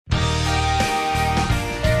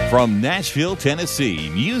From Nashville, Tennessee,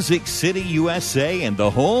 Music City, USA, and the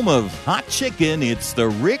home of hot chicken, it's the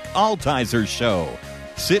Rick Altizer Show.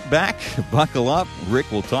 Sit back, buckle up.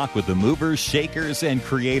 Rick will talk with the movers, shakers, and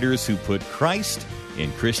creators who put Christ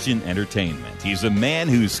in Christian entertainment. He's a man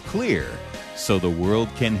who's clear so the world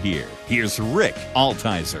can hear. Here's Rick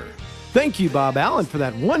Altizer. Thank you, Bob Allen, for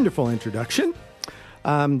that wonderful introduction.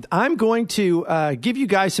 I'm going to give you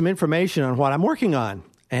guys some information on what I'm working on.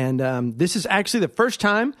 And this is actually the first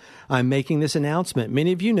time I'm making this announcement.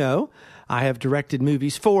 Many of you know I have directed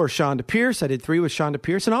movies for Shonda Pierce. I did 3 with Shonda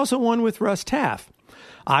Pierce and also 1 with Russ Taff.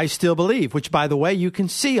 I Still Believe, which, by the way, you can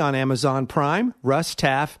see on Amazon Prime. Russ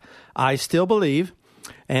Taff, I Still Believe.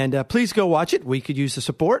 And please go watch it. We could use the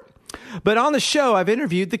support. But on the show, I've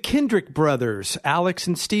interviewed the Kendrick Brothers, Alex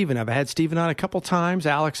and Steven. I've had Steven on a couple times,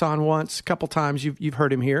 Alex on once, a couple times. You've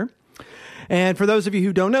heard him here. And for those of you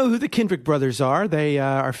who don't know who the Kendrick Brothers are, they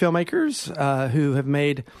are filmmakers who have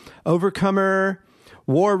made Overcomer,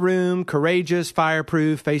 War Room, Courageous,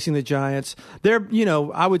 Fireproof, Facing the Giants. They're,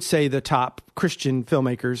 I would say the top Christian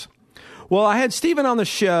filmmakers. Well, I had Steven on the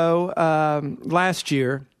show last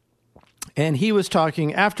year, and he was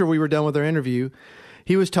talking, after we were done with our interview,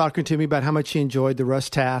 he was talking to me about how much he enjoyed the Russ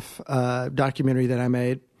Taff documentary that I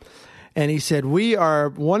made. And he said, we are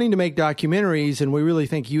wanting to make documentaries, and we really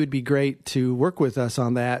think you would be great to work with us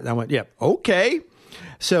on that. And I went, yeah, okay.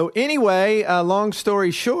 So anyway, long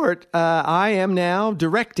story short, I am now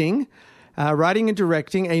writing and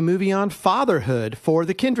directing a movie on fatherhood for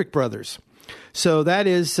the Kendrick Brothers. So that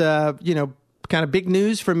is, kind of big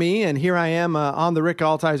news for me. And here I am on the Rick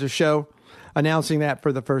Altizer Show announcing that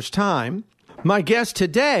for the first time. My guest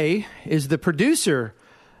today is the producer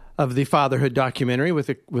of the fatherhood documentary with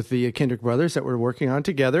the Kendrick Brothers that we're working on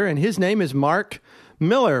together. And his name is Mark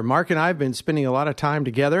Miller. Mark and I have been spending a lot of time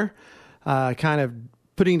together, kind of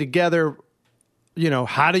putting together,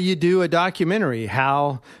 how do you do a documentary?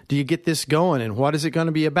 How do you get this going? And what is it going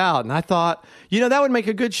to be about? And I thought, that would make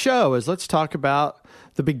a good show, is let's talk about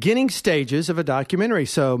the beginning stages of a documentary.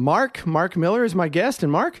 So Mark Miller is my guest.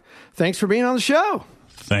 And Mark, thanks for being on the show.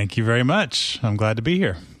 Thank you very much. I'm glad to be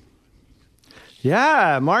here.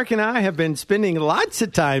 Yeah, Mark and I have been spending lots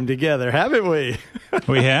of time together, haven't we?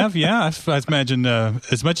 We have, yeah. I imagine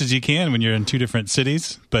as much as you can when you're in 2 different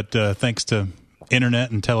cities. But thanks to internet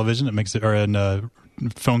and television, and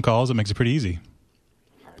phone calls, it makes it pretty easy.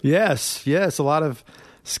 Yes, a lot of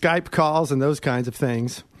Skype calls and those kinds of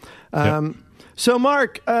things. Yep. So,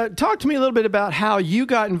 Mark, talk to me a little bit about how you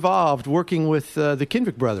got involved working with the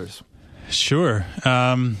Kendrick Brothers. Sure.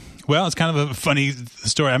 Well, it's kind of a funny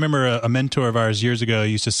story. I remember a mentor of ours years ago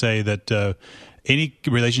used to say that any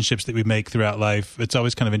relationships that we make throughout life, it's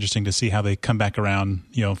always kind of interesting to see how they come back around,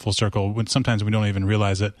 full circle. When sometimes we don't even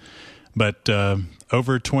realize it. But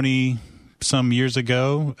over 20-some years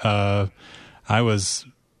ago, I was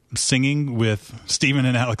singing with Steven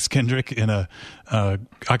and Alex Kendrick in a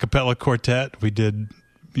cappella quartet. We did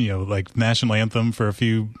like national anthem for a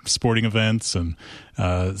few sporting events, and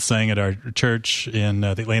sang at our church in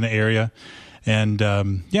the Atlanta area. And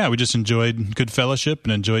we just enjoyed good fellowship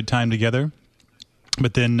and enjoyed time together.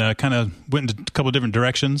 But then kind of went into a couple of different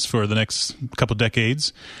directions for the next couple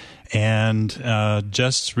decades. And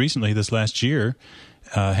just recently, this last year,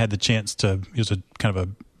 had the chance to, it was a kind of a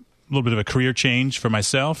little bit of a career change for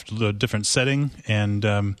myself, a little different setting.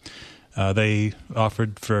 And they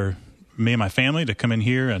offered for me and my family to come in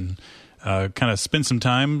here and kind of spend some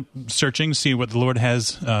time searching, see what the Lord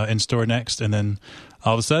has in store next. And then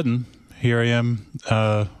all of a sudden, here I am.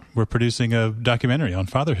 We're producing a documentary on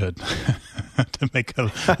fatherhood, to make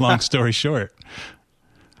a long story short.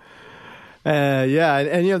 And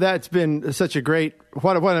that's been such a great,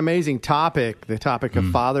 what an amazing topic, the topic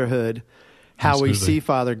of fatherhood, how Absolutely. We see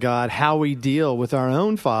Father God, how we deal with our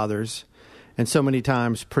own fathers, and so many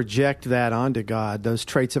times project that onto God, those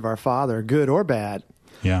traits of our Father, good or bad,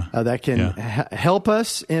 that can help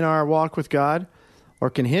us in our walk with God or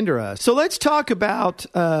can hinder us. So let's talk about,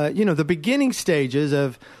 the beginning stages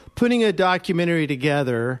of putting a documentary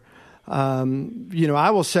together. I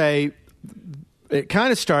will say it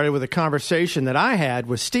kind of started with a conversation that I had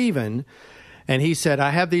with Steven, and he said, I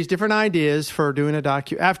have these different ideas for doing a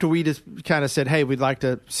after we just kind of said, hey, we'd like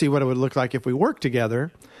to see what it would look like if we worked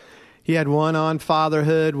together. He had one on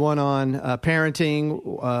fatherhood, one on parenting,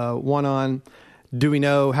 one on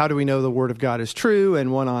how do we know the Word of God is true,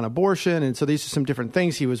 and one on abortion. And so these are some different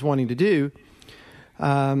things he was wanting to do.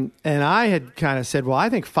 And I had kind of said, well, I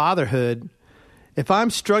think fatherhood, if I'm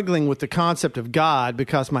struggling with the concept of God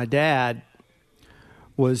because my dad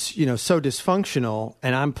was, so dysfunctional,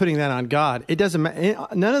 and I'm putting that on God, it doesn't.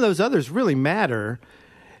 None of those others really matter.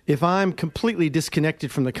 if I'm completely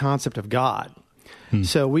disconnected from the concept of God.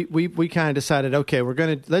 So we kind of decided, okay,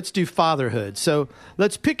 let's do fatherhood. So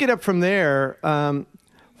let's pick it up from there.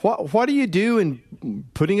 What do you do in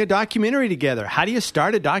putting a documentary together? How do you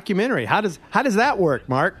start a documentary? How does that work,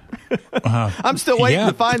 Mark? I'm still waiting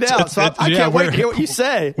to find out. So I can't wait to hear what you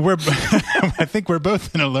say. I think we're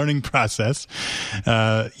both in a learning process.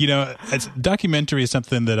 Documentary is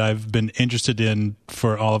something that I've been interested in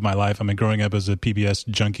for all of my life. I mean, growing up as a PBS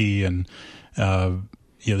junkie and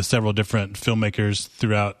several different filmmakers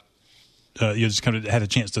throughout. Just kind of had a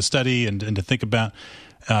chance to study and to think about.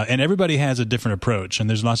 And everybody has a different approach, and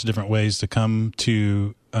there's lots of different ways to come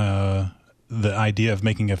to the idea of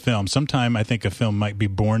making a film. Sometime I think a film might be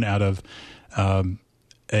born out of an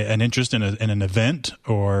interest in an event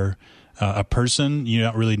or a person. You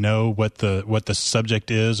don't really know what the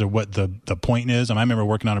subject is or what the point is. I remember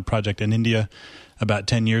working on a project in India about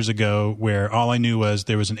 10 years ago where all I knew was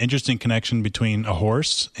there was an interesting connection between a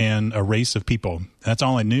horse and a race of people. That's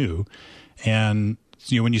all I knew. And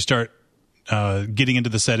when you start getting into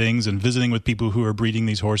the settings and visiting with people who are breeding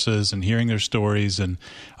these horses and hearing their stories, and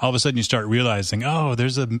all of a sudden you start realizing, oh,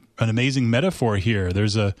 there's an amazing metaphor here.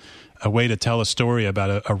 There's a way to tell a story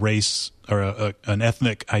about a race or an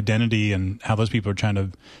ethnic identity and how those people are trying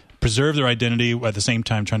to preserve their identity at the same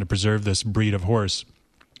time trying to preserve this breed of horse.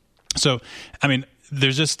 So, I mean,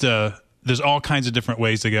 there's just there's all kinds of different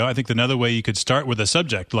ways to go. I think another way you could start with a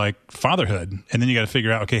subject like fatherhood, and then you got to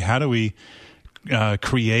figure out, okay, how do we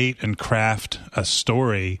create and craft a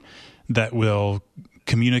story that will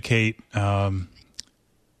communicate the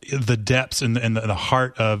depths and the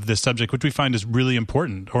heart of this subject, which we find is really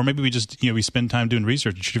important. Or maybe we just we spend time doing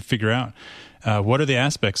research to figure out what are the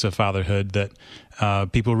aspects of fatherhood that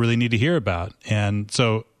people really need to hear about. And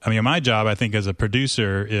so, I mean, my job, I think, as a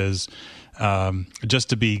producer is just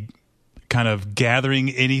to be kind of gathering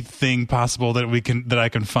anything possible that I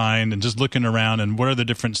can find, and just looking around and what are the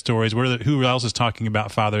different stories, who else is talking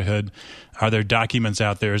about fatherhood, are there documents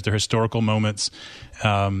out there, is there historical moments,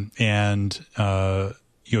 and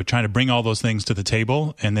trying to bring all those things to the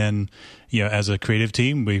table, and then as a creative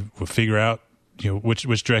team we'll figure out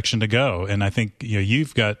which direction to go. And I think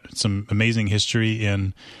you've got some amazing history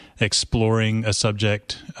in exploring a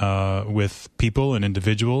subject with people and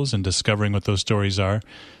individuals and discovering what those stories are.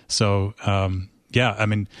 So, I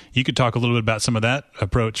mean, you could talk a little bit about some of that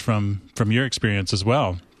approach from your experience as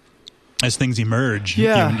well, as things emerge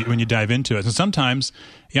when you dive into it. And sometimes,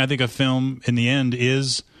 I think a film in the end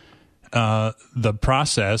is the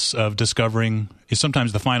process of discovering.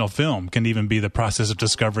 Sometimes the final film can even be the process of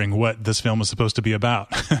discovering what this film is supposed to be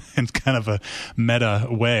about in kind of a meta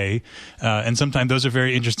way. And sometimes those are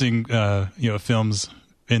very interesting, films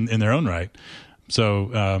in their own right.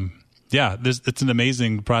 So, it's an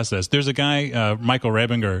amazing process. There's a guy, Michael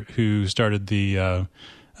Rabinger, who started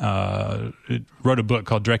wrote a book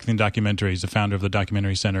called Directing Documentary. He's the founder of the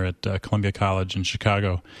Documentary Center at Columbia College in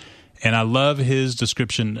Chicago. And I love his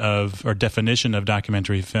description or definition of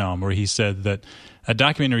documentary film, where he said that a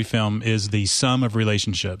documentary film is the sum of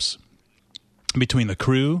relationships between the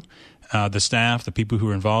crew, the staff, the people who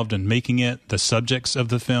are involved in making it, the subjects of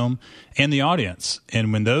the film, and the audience.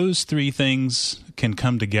 And when those three things can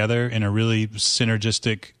come together in a really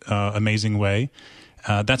synergistic, amazing way,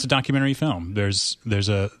 that's a documentary film. There's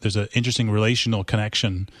an interesting relational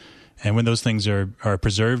connection. And when those things are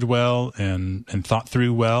preserved well and thought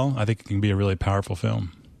through well, I think it can be a really powerful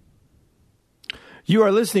film. You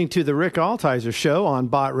are listening to the Rick Altizer Show on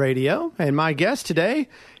Bot Radio, and my guest today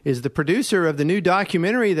is the producer of the new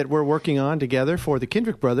documentary that we're working on together for the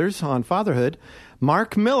Kendrick Brothers on fatherhood.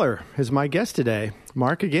 Mark Miller is my guest today.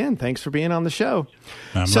 Mark, again, thanks for being on the show.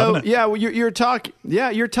 I'm loving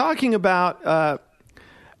it. You're talking about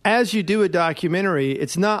as you do a documentary,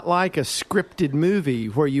 it's not like a scripted movie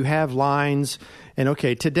where you have lines and,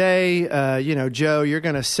 okay, today, Joe, you're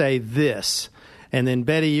going to say this. And then,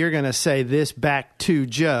 Betty, you're going to say this back to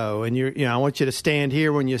Joe. And, I want you to stand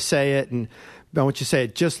here when you say it, and I want you to say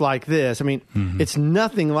it just like this. I mean, It's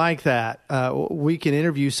nothing like that. We can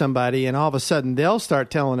interview somebody, and all of a sudden they'll start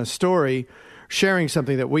telling a story, sharing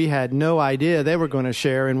something that we had no idea they were going to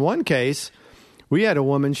share. In one case, we had a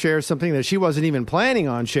woman share something that she wasn't even planning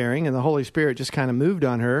on sharing, and the Holy Spirit just kind of moved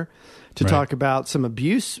on her to talk about some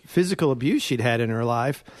abuse, physical abuse she'd had in her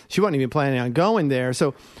life. She wasn't even planning on going there.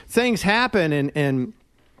 So things happen and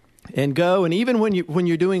go. And even when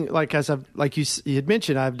you're doing, like you had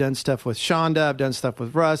mentioned, I've done stuff with Shonda, I've done stuff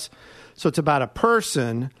with Russ. So it's about a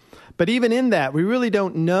person. But even in that, we really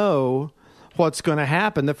don't know what's going to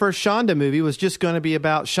happen. The first Shonda movie was just going to be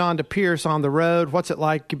about Shonda Pierce on the road. What's it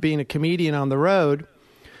like being a comedian on the road?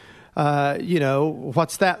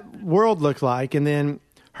 what's that world look like? And then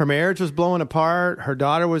her marriage was blowing apart. Her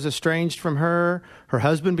daughter was estranged from her. Her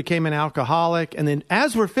husband became an alcoholic. And then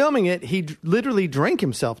as we're filming it, he literally drank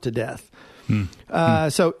himself to death.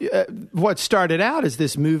 So what started out as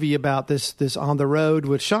this movie about this on the road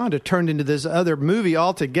with Shonda turned into this other movie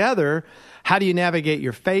altogether. How do you navigate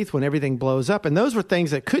your faith when everything blows up? And those were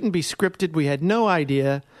things that couldn't be scripted. We had no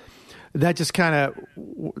idea. That just kind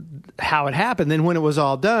of how it happened. Then when it was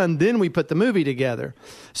all done, then we put the movie together.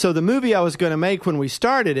 So the movie I was going to make when we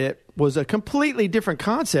started it was a completely different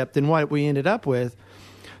concept than what we ended up with.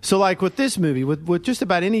 So like with this movie, with just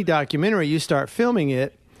about any documentary, you start filming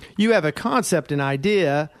it, you have a concept, an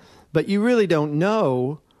idea, but you really don't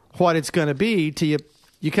know what it's going to be till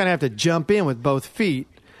you kind of have to jump in with both feet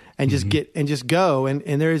and just go.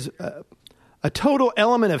 And there's a total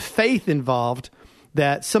element of faith involved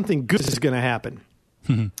that something good is going to happen.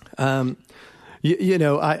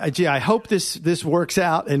 I hope this works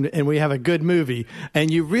out and we have a good movie. And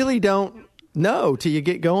you really don't know till you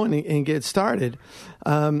get going and get started.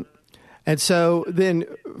 And so then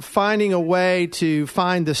finding a way to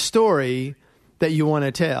find the story that you want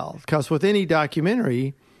to tell. Because with any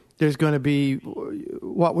documentary, there's going to be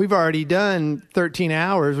what we've already done 13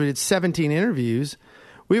 hours. We did 17 interviews.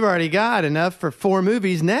 We've already got enough for 4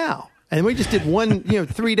 movies now. And we just did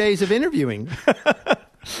 3 days of interviewing.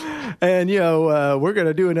 And, we're going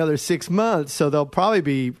to do another 6 months. So there'll probably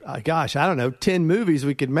be, 10 movies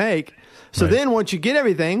we could make. So right. Then once you get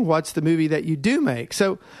everything, what's the movie that you do make?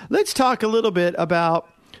 So let's talk a little bit about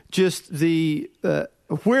just the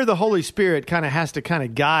where the Holy Spirit kind of has to kind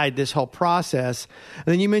of guide this whole process. And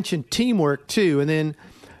then you mentioned teamwork too. And then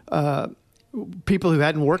people who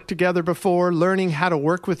hadn't worked together before, learning how to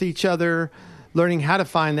work with each other, learning how to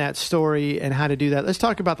find that story and how to do that. Let's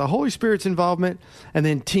talk about the Holy Spirit's involvement and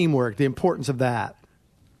then teamwork, the importance of that.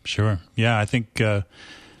 Sure. Yeah, I think,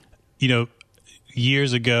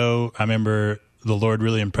 years ago, I remember the Lord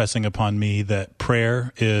really impressing upon me that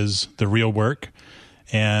prayer is the real work.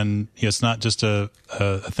 And it's not just a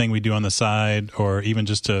thing we do on the side or even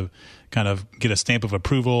just to kind of get a stamp of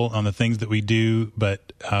approval on the things that we do.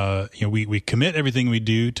 But, we commit everything we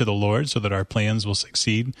do to the Lord so that our plans will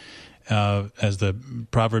succeed. As the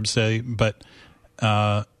Proverbs say, but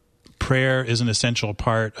prayer is an essential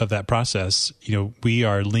part of that process. We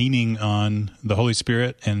are leaning on the Holy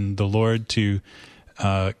Spirit and the Lord to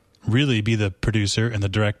really be the producer and the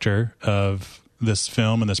director of this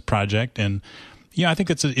film and this project. And I think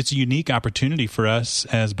it's a unique opportunity for us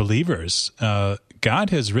as believers. God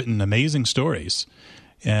has written amazing stories,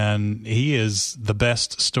 and He is the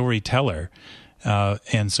best storyteller.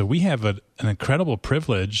 And so we have an incredible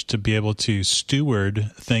privilege to be able to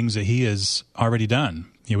steward things that He has already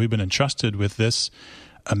done. We've been entrusted with this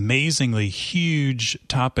amazingly huge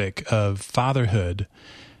topic of fatherhood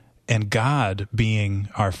and God being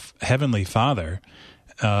our Heavenly Father.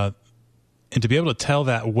 And to be able to tell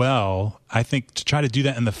that well, I think to try to do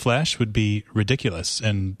that in the flesh would be ridiculous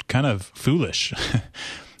and kind of foolish.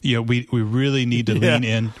 We really need to lean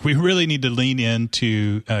in. We really need to lean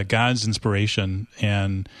into God's inspiration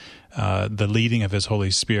and the leading of His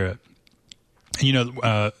Holy Spirit.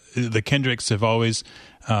 The Kendricks have always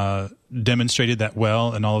demonstrated that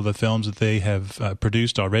well in all of the films that they have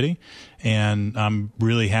produced already, and I'm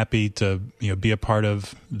really happy to be a part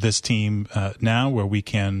of this team now, where we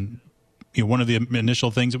can. One of the initial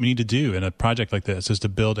things that we need to do in a project like this is to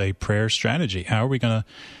build a prayer strategy. How are we going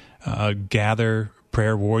to gather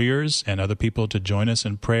prayer warriors and other people to join us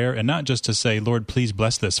in prayer, and not just to say, Lord, please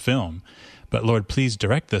bless this film, but Lord, please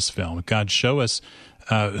direct this film. God, show us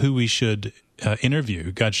who we should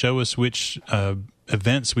interview. God, show us which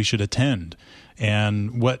events we should attend,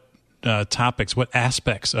 and what topics, what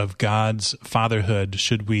aspects of God's fatherhood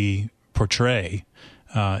should we portray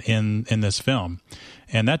in this film.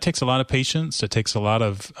 And that takes a lot of patience. It takes a lot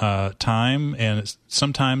of time, and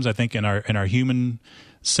sometimes I think in our human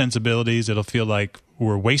sensibilities, it'll feel like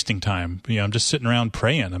we're wasting time. I'm just sitting around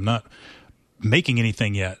praying. I'm not making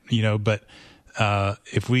anything yet, but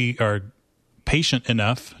if we are patient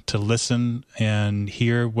enough to listen and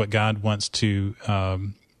hear what God wants to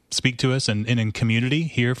speak to us and in community,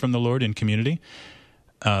 hear from the Lord in community,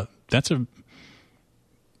 that's a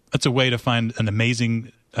way to find an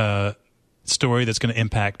amazing story that's going to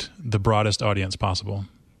impact the broadest audience possible.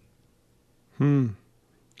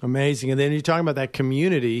 Amazing. And then you're talking about that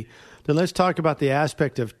community. Then let's talk about the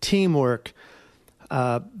aspect of teamwork.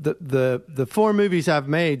 The 4 movies I've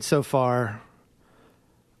made so far,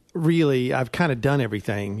 really, I've kind of done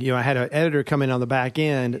everything. I had an editor come in on the back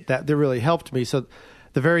end that really helped me. So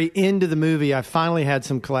the very end of the movie, I finally had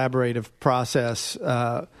some collaborative process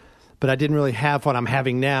but I didn't really have what I'm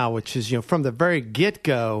having now, which is, from the very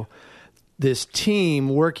get-go, this team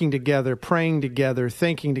working together, praying together,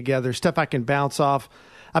 thinking together, stuff I can bounce off.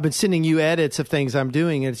 I've been sending you edits of things I'm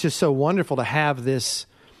doing, and it's just so wonderful to have this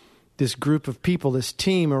group of people, this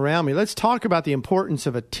team around me. Let's talk about the importance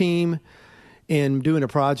of a team in doing a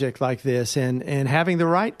project like this and having the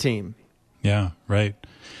right team. Yeah, right.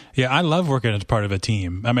 Yeah, I love working as part of a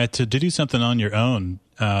team. I mean, to do something on your own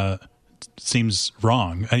seems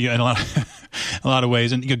wrong in a lot of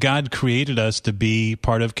ways. And God created us to be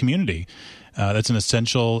part of community. That's an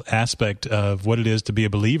essential aspect of what it is to be a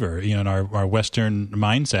believer. In our Western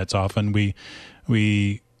mindsets, often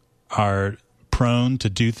we are prone to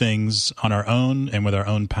do things on our own and with our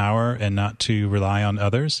own power and not to rely on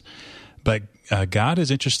others. But God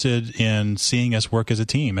is interested in seeing us work as a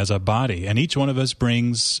team, as a body, and each one of us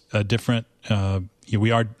brings a different.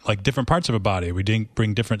 We are like different parts of a body. We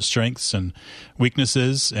bring different strengths and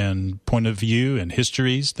weaknesses and point of view and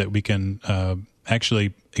histories that we can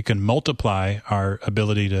it can multiply our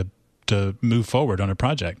ability to move forward on a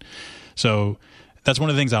project. So that's one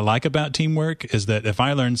of the things I like about teamwork, is that if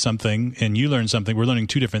I learn something and you learn something, we're learning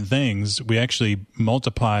two different things. We actually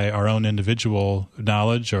multiply our own individual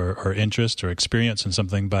knowledge or interest or experience in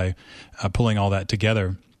something by pulling all that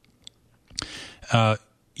together.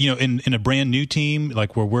 In a brand new team,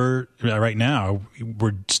 like where we're right now,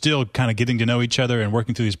 we're still kind of getting to know each other and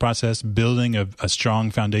working through this process. Building a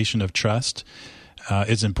strong foundation of trust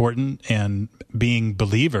is important, and being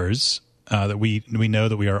believers, that we know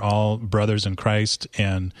that we are all brothers in Christ.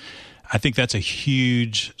 And I think that's a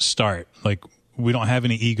huge start. Like, we don't have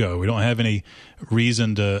any ego. We don't have any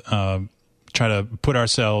reason to try to put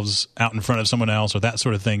ourselves out in front of someone else or that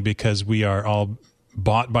sort of thing, because we are all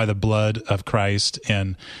bought by the blood of Christ,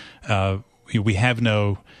 and we have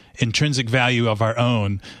no intrinsic value of our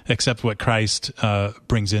own except what Christ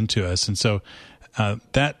brings into us. And so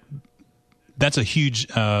that's a huge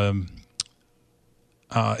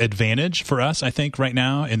advantage for us, I think, right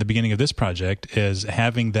now in the beginning of this project, is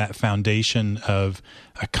having that foundation of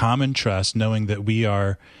a common trust, knowing that we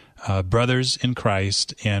are brothers in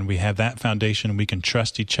Christ, and we have that foundation, and we can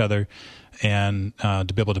trust each other, and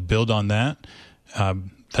to be able to build on that.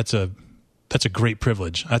 That's a great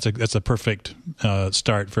privilege. That's a perfect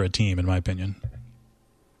start for a team, in my opinion.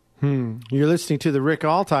 You're listening to the Rick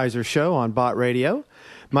Altizer Show on Bot Radio.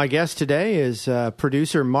 My guest today is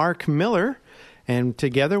producer Mark Miller, and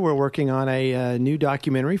together we're working on a new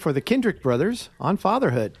documentary for the Kendrick Brothers on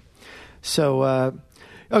fatherhood. So,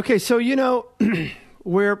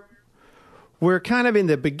 we're kind of in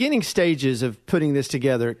the beginning stages of putting this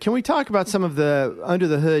together. Can we talk about some of the under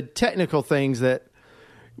the hood technical things that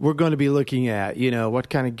we're going to be looking at? What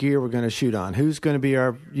kind of gear we're going to shoot on? Who's going to be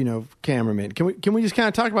our, cameraman? Can we just kind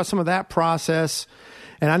of talk about some of that process?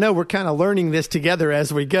 And I know we're kind of learning this together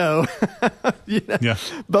as we go, Yeah.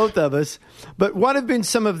 Both of us. But what have been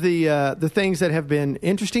some of the things that have been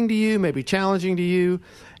interesting to you, maybe challenging to you?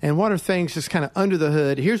 And what are things just kind of under the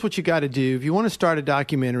hood? Here's what you got to do. If you want to start a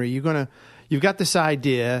documentary, you've got this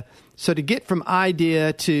idea. So to get from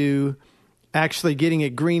idea to actually getting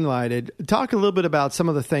it green lighted, talk a little bit about some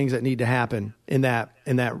of the things that need to happen in that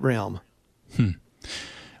realm.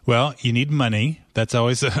 Well, you need money. That's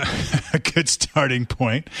always a good starting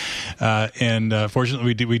point. And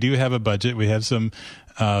fortunately, we do have a budget. We have some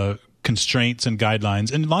constraints and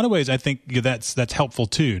guidelines. In a lot of ways, I think that's helpful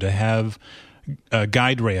too, to have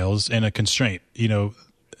guide rails and a constraint.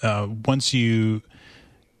 Once we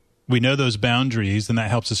know those boundaries, then that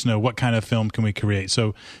helps us know what kind of film can we create.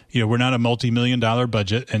 So, we're not a multi-million-dollar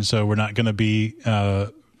budget, and so we're not going to be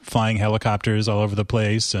flying helicopters all over the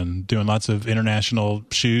place and doing lots of international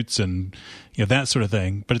shoots and that sort of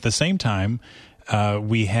thing. But at the same time,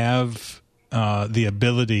 we have the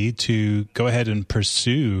ability to go ahead and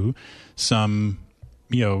pursue some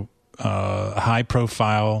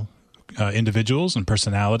high-profile individuals and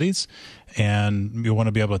personalities, and we want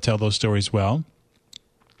to be able to tell those stories well.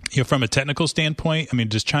 From a technical standpoint, I mean,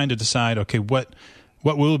 just trying to decide, okay, what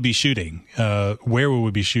will we be shooting? Where will we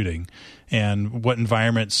be shooting? And what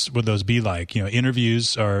environments would those be like?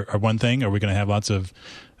 Interviews are one thing. Are we going to have lots of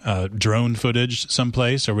drone footage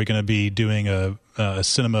someplace? Are we going to be doing a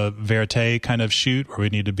cinema verite kind of shoot where we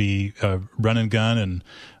need to be run and gun and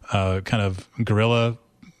kind of guerrilla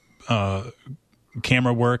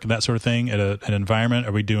camera work and that sort of thing at an environment?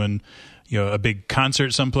 Are we doing a big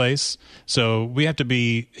concert someplace? So we have to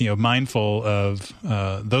be, mindful of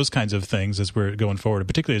those kinds of things as we're going forward,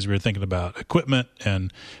 particularly as we're thinking about equipment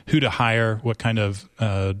and who to hire, what kind of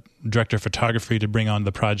director of photography to bring on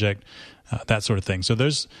the project, that sort of thing. So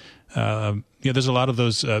there's there's a lot of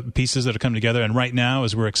those pieces that are coming together. And right now,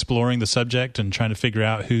 as we're exploring the subject and trying to figure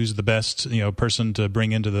out who's the best person to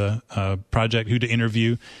bring into the project, who to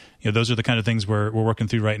interview, those are the kind of things we're working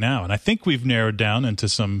through right now. And I think we've narrowed down into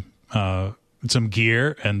some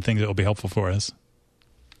gear and things that will be helpful for us.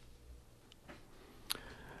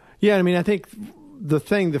 Yeah, I mean, I think the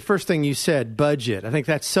first thing you said, budget, I think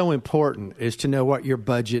that's so important, is to know what your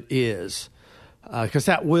budget is, because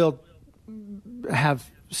that will have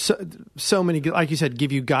so many, like you said,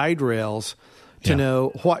 give you guide rails to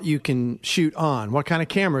know what you can shoot on, what kind of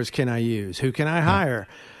cameras can I use, who can I hire.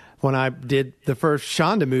 When I did the first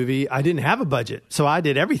Shonda movie, I didn't have a budget, so I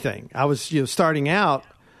did everything. I was starting out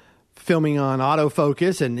filming on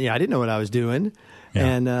autofocus, and I didn't know what I was doing.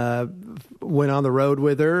 And went on the road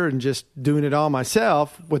with her and just doing it all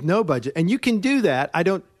myself with no budget. And you can do that. I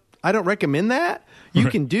don't recommend that. You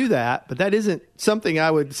can do that, but that isn't something I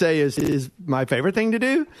would say is my favorite thing to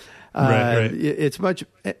do. Right. It's much,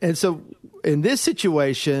 and so in this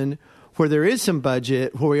situation where there is some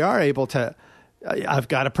budget, where we are able to, I've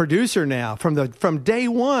got a producer now from day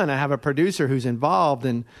one. I have a producer who's involved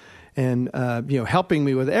and helping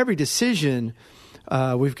me with every decision.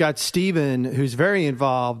 We've got Stephen, who's very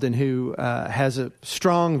involved and who has a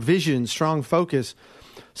strong vision, strong focus.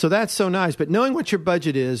 So that's so nice. But knowing what your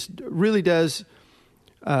budget is really does.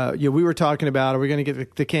 We were talking about, are we going to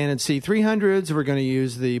get the Canon C300s? We're going to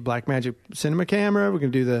use the Blackmagic Cinema camera. We're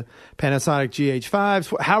going to do the Panasonic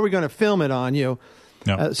GH5s. How are we going to film it on?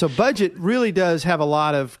 So budget really does have a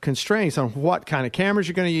lot of constraints on what kind of cameras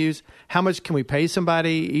you're going to use. How much can we pay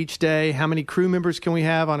somebody each day? How many crew members can we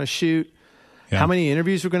have on a shoot? How many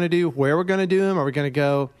interviews we're going to do, where we're going to do them. Are we going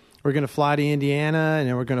to we're going to fly to Indiana and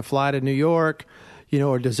then we're going to fly to New York,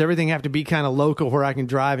 or does everything have to be kind of local where I can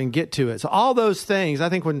drive and get to it? So all those things, I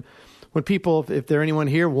think when people, if there anyone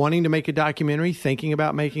here wanting to make a documentary, thinking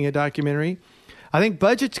about making a documentary, I think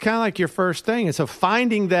budget's kind of like your first thing. And so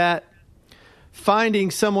finding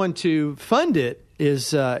someone to fund it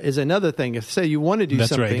is another thing. If say you want to do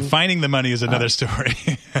something. That's right. Finding the money is another story.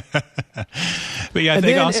 But I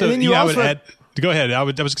think I would add. Go ahead. I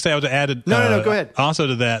was going to say I would add. No, go ahead. Also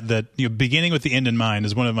to that beginning with the end in mind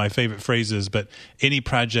is one of my favorite phrases. But any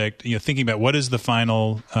project, thinking about what is the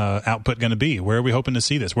final output going to be? Where are we hoping to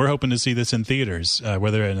see this? We're hoping to see this in theaters,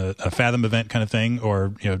 whether in a Fathom event kind of thing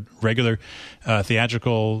or regular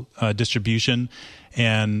theatrical distribution.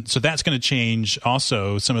 And so that's going to change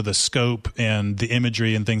also some of the scope and the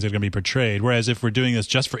imagery and things that are going to be portrayed. Whereas if we're doing this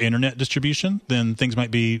just for internet distribution, then we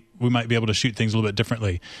might be able to shoot things a little bit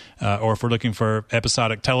differently. Or if we're looking for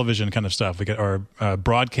episodic television kind of stuff, or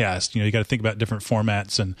broadcast, you got to think about different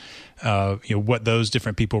formats and what those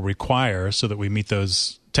different people require so that we meet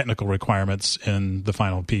those technical requirements in the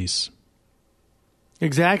final piece.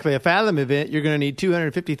 Exactly. A Fathom event, you're going to need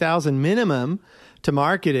 $250,000 minimum to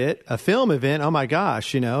market it. A film event, oh my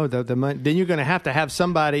gosh, then you're going to have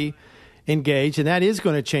somebody engaged, and that is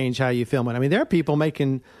going to change how you film it. I mean, there are people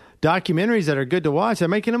making documentaries that are good to watch. They're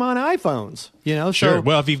making them on iPhones, Sure. So,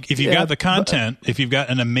 well, if you've got the content, if you've got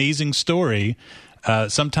an amazing story,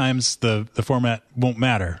 sometimes the format won't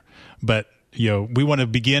matter. But we want to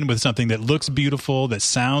begin with something that looks beautiful, that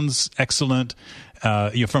sounds excellent,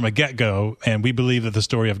 from a get-go, and we believe that the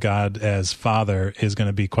story of God as Father is going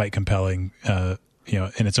to be quite compelling,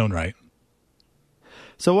 in its own right.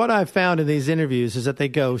 So what I've found in these interviews is that they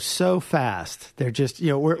go so fast. They're just,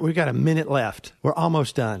 we've got a minute left. We're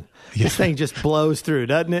almost done. Yeah. This thing just blows through,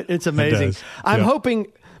 doesn't it? It's amazing. It does. I'm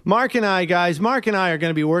hoping Mark and I are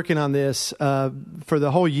going to be working on this for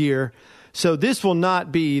the whole year. So this will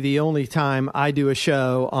not be the only time I do a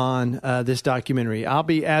show on this documentary. I'll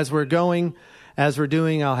be, as we're doing,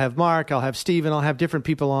 I'll have Mark, I'll have Stephen, I'll have different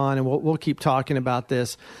people on, and we'll keep talking about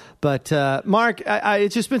this. But Mark,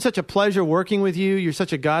 it's just been such a pleasure working with you. You're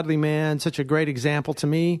such a godly man, such a great example to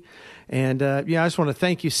me. And I just want to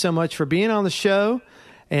thank you so much for being on the show.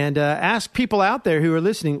 And ask people out there who are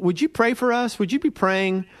listening, would you pray for us? Would you be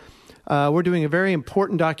praying? We're doing a very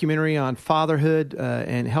important documentary on fatherhood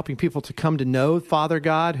and helping people to come to know Father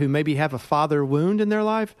God who maybe have a father wound in their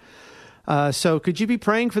life. So could you be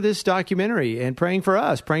praying for this documentary and praying for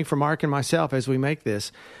us, praying for Mark and myself as we make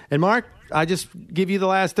this? And Mark, I just give you the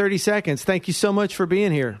last 30 seconds. Thank you so much for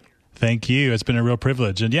being here. Thank you. It's been a real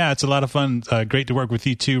privilege. And it's a lot of fun. Great to work with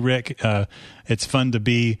you too, Rick. It's fun to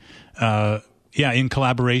be in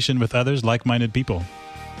collaboration with others, like-minded people.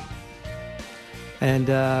 And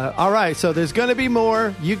all right, so there's going to be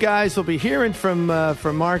more. You guys will be hearing from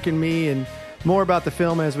Mark and me and more about the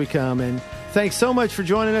film as we come. And thanks so much for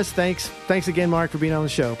joining us. Thanks again, Mark, for being on the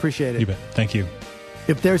show. Appreciate it. You bet. Thank you.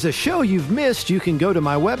 If there's a show you've missed, you can go to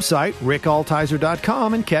my website,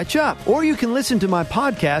 rickaltizer.com, and catch up. Or you can listen to my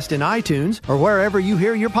podcast in iTunes or wherever you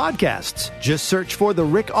hear your podcasts. Just search for The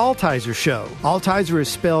Rick Altizer Show. Altizer is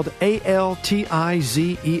spelled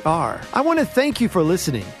Altizer. I want to thank you for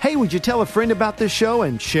listening. Hey, would you tell a friend about this show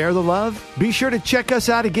and share the love? Be sure to check us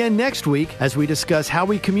out again next week as we discuss how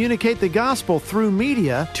we communicate the gospel through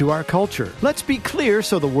media to our culture. Let's be clear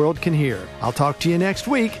so the world can hear. I'll talk to you next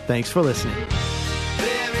week. Thanks for listening.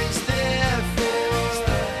 There is therefore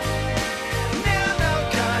now no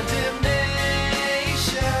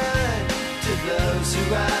condemnation to those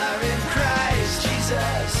who are in Christ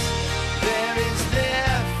Jesus. There is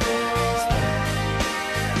therefore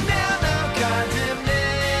now no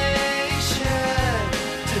condemnation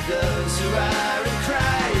to those who are in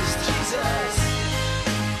Christ Jesus.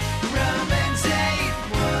 Romans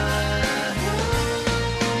 8:1.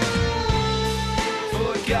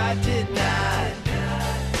 For God did not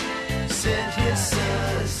send his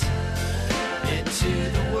sons into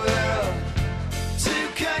the world